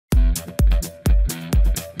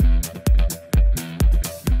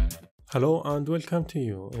Hello and welcome to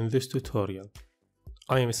you in this tutorial.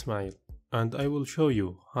 I am Ismail and I will show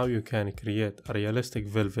you how you can create a realistic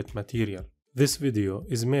velvet material. This video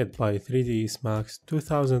is made by 3ds Max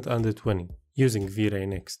 2020 using Vray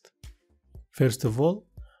Next. First of all,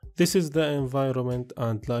 this is the environment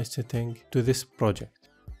and light setting to this project.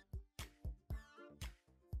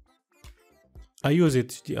 I use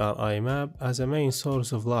HDRI map as a main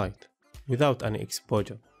source of light without any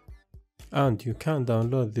exposure. And you can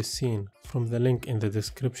download this scene from the link in the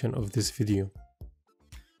description of this video.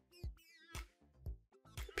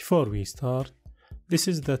 Before we start, this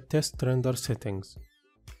is the test render settings.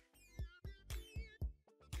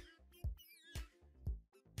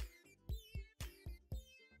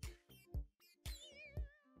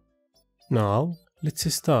 Now, let's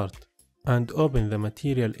start and open the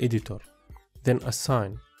material editor, then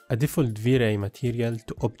assign a default Vray material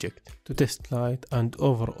to object to test light and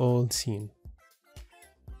overall scene.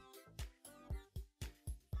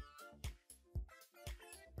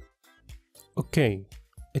 Okay,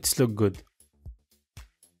 it's look good.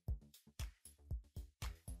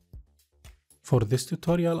 For this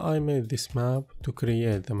tutorial I made this map to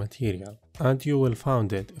create the material and you will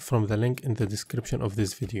find it from the link in the description of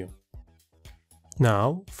this video.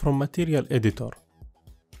 Now, from material editor,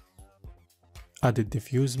 add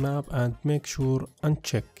diffuse map and make sure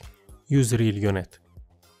uncheck use real unit.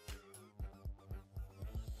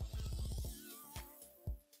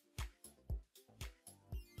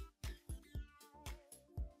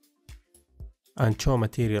 And show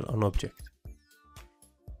material on object.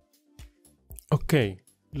 Okay,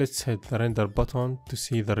 let's hit the render button to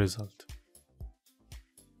see the result.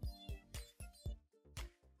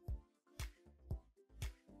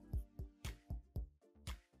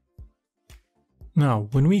 Now,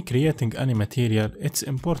 when we creating any material, it's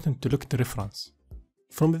important to look to reference.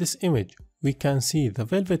 From this image, we can see the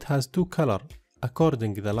velvet has two colors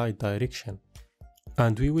according to the light direction,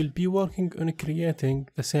 and we will be working on creating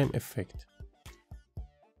the same effect.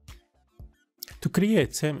 To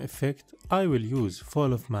create same effect, I will use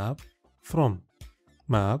fall off map from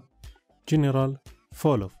map, general,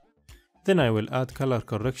 fall off. Then I will add color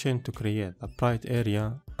correction to create a bright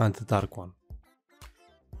area and a dark one.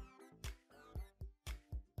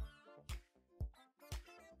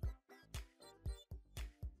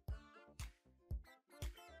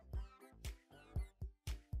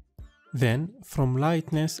 Then, from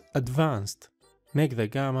lightness advanced, make the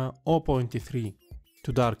gamma 0.3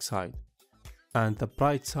 to dark side, and the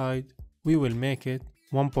bright side we will make it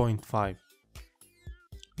 1.5.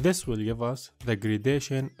 This will give us the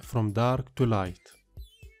gradation from dark to light.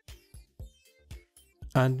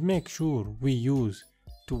 And make sure we use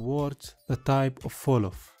towards the type of fall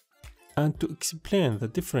off, and to explain the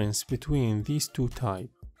difference between these two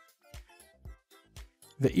types.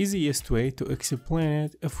 The easiest way to explain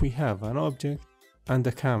it if we have an object and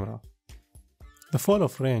a camera. The fall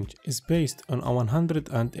off range is based on a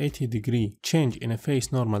 180-degree change in a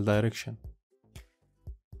face normal direction.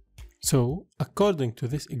 So, according to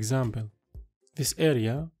this example, this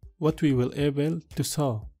area, what we will able to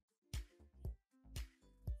saw.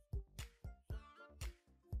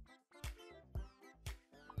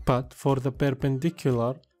 But for the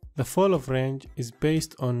perpendicular, the fall off range is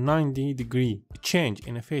based on 90-degree change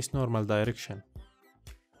in a face normal direction.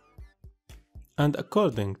 And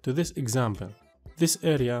according to this example, this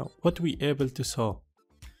area what we able to saw.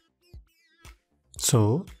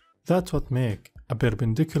 So that's what make a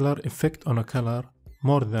perpendicular effect on a color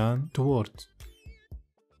more than towards.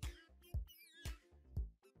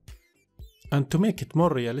 And to make it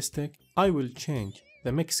more realistic, I will change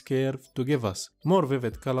the mix curve to give us more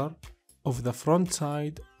vivid color of the front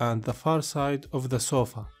side and the far side of the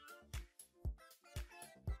sofa.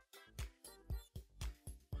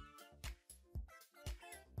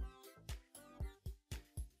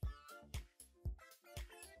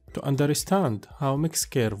 To understand how mix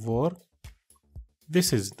curve work,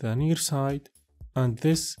 this is the near side and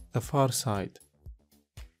this the far side.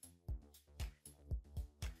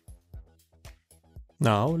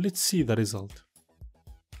 Now let's see the result.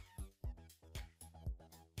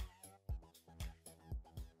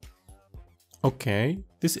 Okay,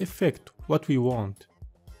 this effect what we want.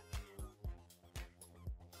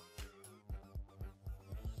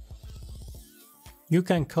 You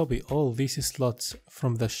can copy all these slots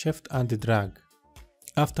from the shift and drag.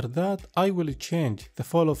 After that, I will change the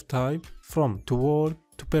fall off type from toward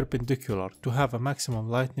to perpendicular to have a maximum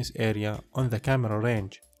lightness area on the camera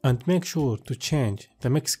range, and make sure to change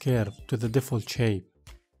the mix curve to the default shape.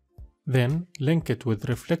 Then link it with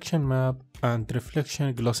reflection map and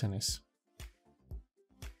reflection glossiness.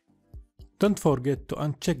 Don't forget to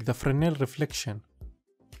uncheck the Fresnel reflection.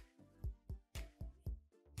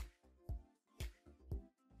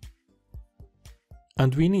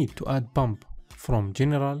 And we need to add bump from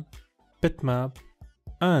General, Bitmap,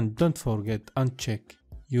 and don't forget uncheck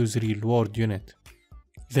Use Real World Unit.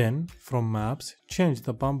 Then from Maps, change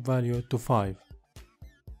the bump value to 5.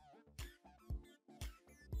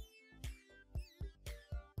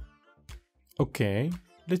 Okay,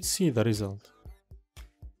 let's see the result.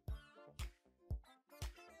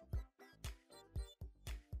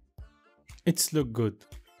 It's look good.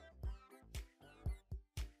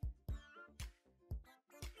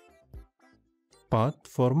 But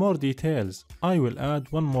for more details, I will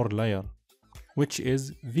add one more layer, which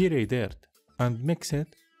is Vray Dirt, and mix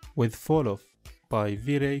it with Fall Off by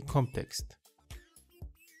Vray Context.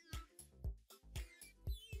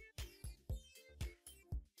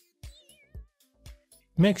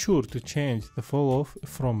 Make sure to change the Fall Off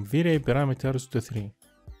from Vray parameters to 3.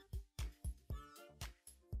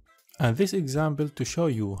 And this example to show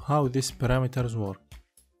you how these parameters work.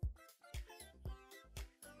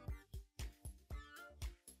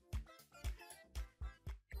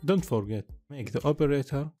 Don't forget, make the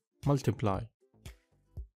operator multiply.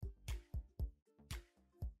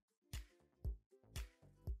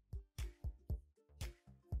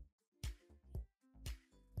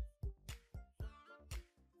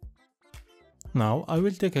 Now I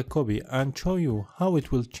will take a copy and show you how it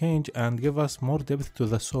will change and give us more depth to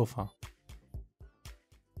the sofa.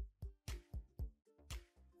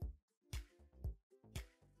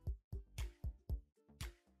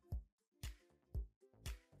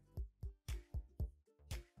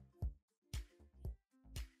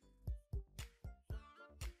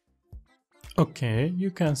 Okay,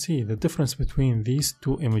 you can see the difference between these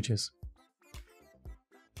two images.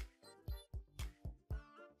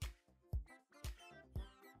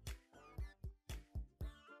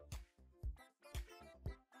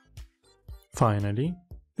 Finally,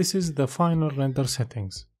 this is the final render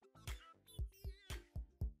settings.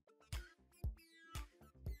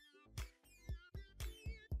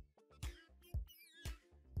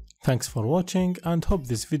 Thanks for watching and hope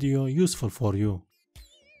this video useful for you.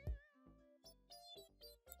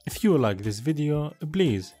 If you like this video,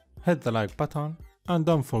 please hit the like button and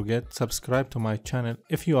don't forget subscribe to my channel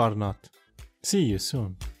if you are not. See you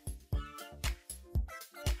soon.